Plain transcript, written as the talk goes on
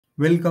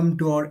Welcome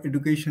to our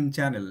education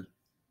channel,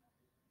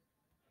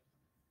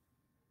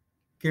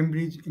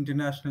 Cambridge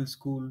International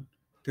School,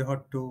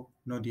 Tehatta,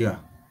 Noida.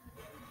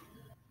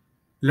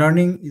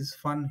 Learning is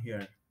fun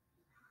here.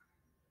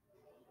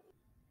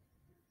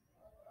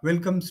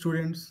 Welcome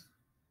students.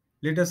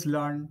 Let us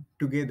learn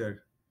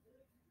together.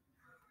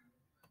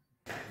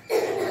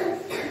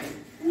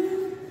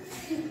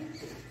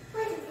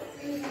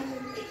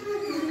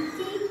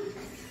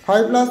 5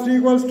 plus 3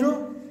 equals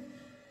to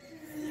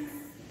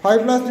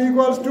 5 plus 3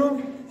 equals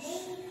to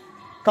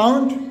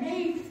count.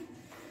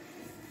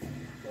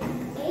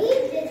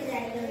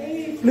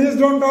 Please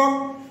don't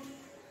talk.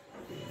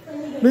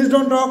 Please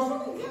don't talk.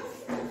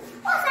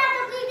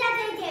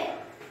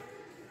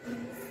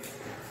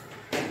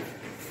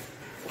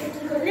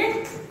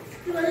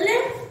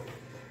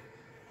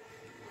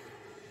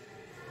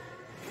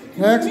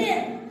 Next.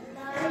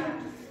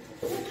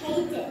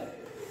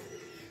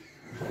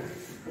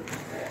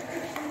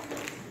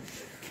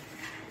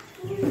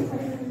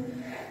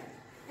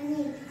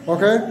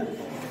 Okay.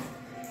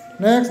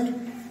 Next.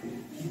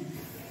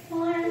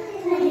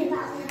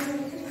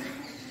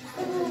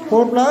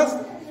 4 plus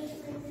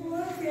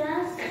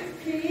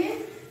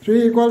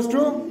 3 equals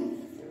to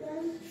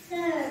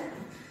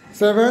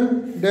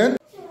 7. Then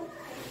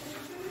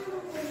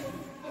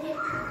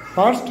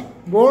first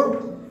board.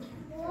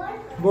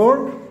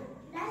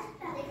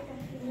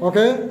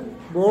 Okay,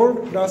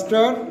 board,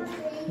 duster.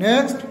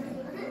 Next,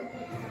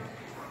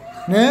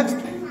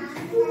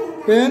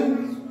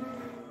 pen.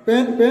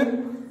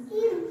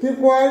 Keep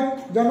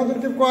quiet,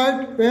 Jonathan, keep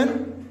quiet.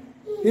 Pen,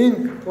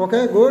 ink.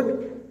 Okay,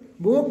 good.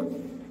 Book,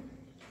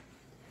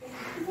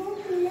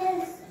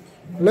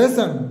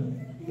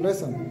 lesson.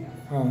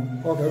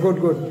 Okay,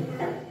 good.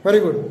 Very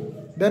good.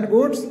 Then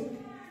goods,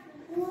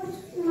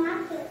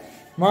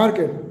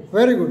 market.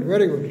 Very good.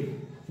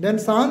 Then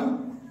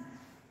sun,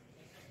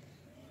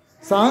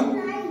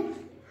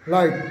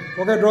 light.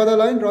 Okay, draw the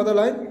line.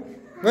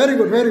 Very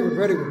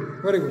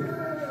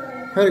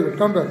good.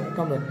 Come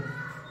back.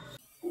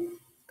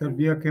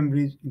 Tarbia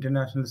Cambridge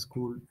International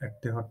School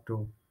at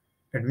Tehatta.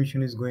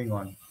 Admission is going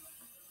on.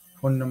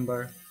 Phone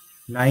number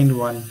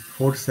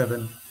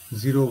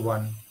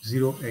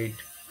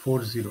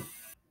 9147010840.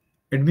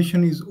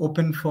 Admission is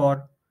open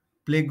for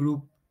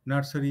Playgroup,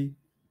 Nursery,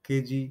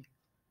 KG,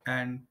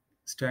 and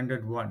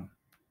Standard 1.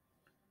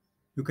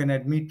 You can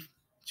admit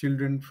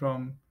children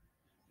from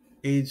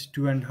age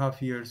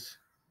 2.5 years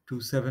to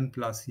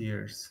 7+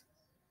 years.